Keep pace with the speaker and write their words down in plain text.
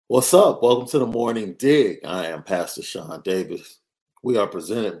What's up? Welcome to the Morning Dig. I am Pastor Sean Davis. We are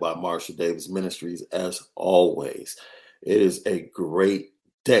presented by Marshall Davis Ministries as always. It is a great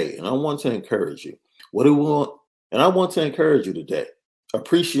day, and I want to encourage you. What do we want? And I want to encourage you today.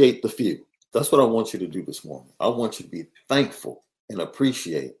 Appreciate the few. That's what I want you to do this morning. I want you to be thankful and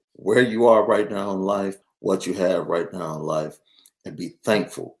appreciate where you are right now in life, what you have right now in life, and be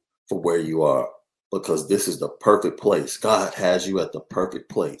thankful for where you are because this is the perfect place. God has you at the perfect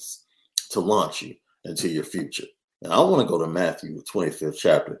place to launch you into your future. And I want to go to Matthew, the 25th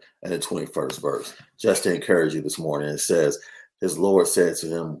chapter and the 21st verse, just to encourage you this morning. It says, his Lord said to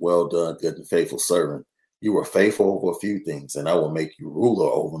him, well done, good and faithful servant. You were faithful over a few things, and I will make you ruler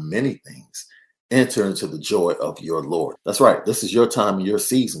over many things. Enter into the joy of your Lord. That's right. This is your time and your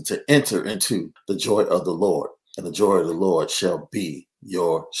season to enter into the joy of the Lord. And the joy of the Lord shall be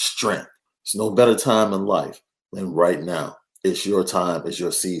your strength. There's no better time in life than right now. It's your time, it's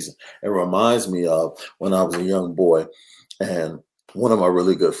your season. It reminds me of when I was a young boy and one of my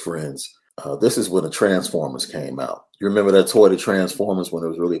really good friends, this is when the Transformers came out. You remember that toy, the Transformers, when it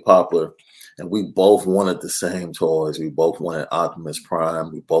was really popular? And we both wanted the same toys. We both wanted Optimus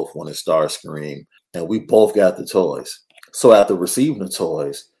Prime. We both wanted Starscream. And we both got the toys. So after receiving the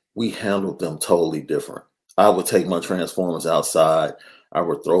toys, we handled them totally different. I would take my Transformers outside. I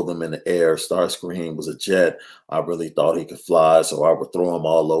would throw them in the air. Starscream was a jet. I really thought he could fly, so I would throw him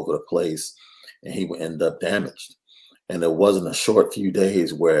all over the place, and he would end up damaged. And it wasn't a short few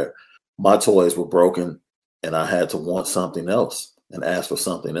days where my toys were broken, and I had to want something else and ask for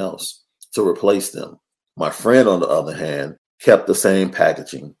something else to replace them. My friend, on the other hand, kept the same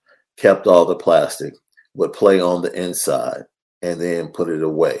packaging, kept all the plastic, would play on the inside, and then put it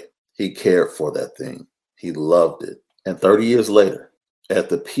away. He cared for that thing. He loved it. And 30 years later, at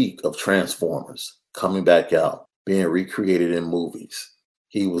the peak of Transformers coming back out, being recreated in movies,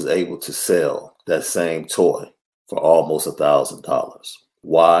 he was able to sell that same toy for almost $1,000.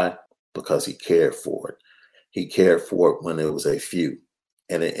 Why? Because he cared for it. He cared for it when it was a few,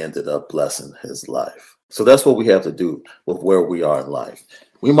 and it ended up blessing his life. So that's what we have to do with where we are in life.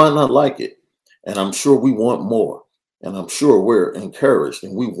 We might not like it, and I'm sure we want more, and I'm sure we're encouraged,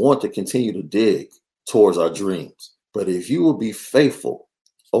 and we want to continue to dig towards our dreams. But if you will be faithful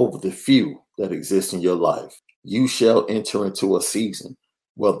over the few that exist in your life, you shall enter into a season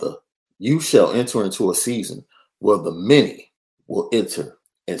where the many will enter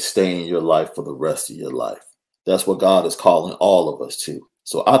and stay in your life for the rest of your life. That's what God is calling all of us to.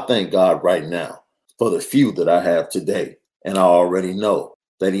 So I thank God right now for the few that I have today. And I already know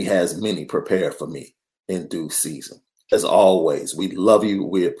that he has many prepared for me in due season. As always, we love you.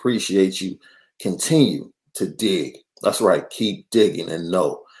 We appreciate you. Continue to dig. That's right. Keep digging and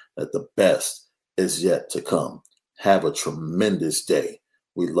know that the best is yet to come. Have a tremendous day.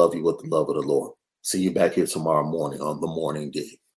 We love you with the love of the Lord. See you back here tomorrow morning on the Morning Dig.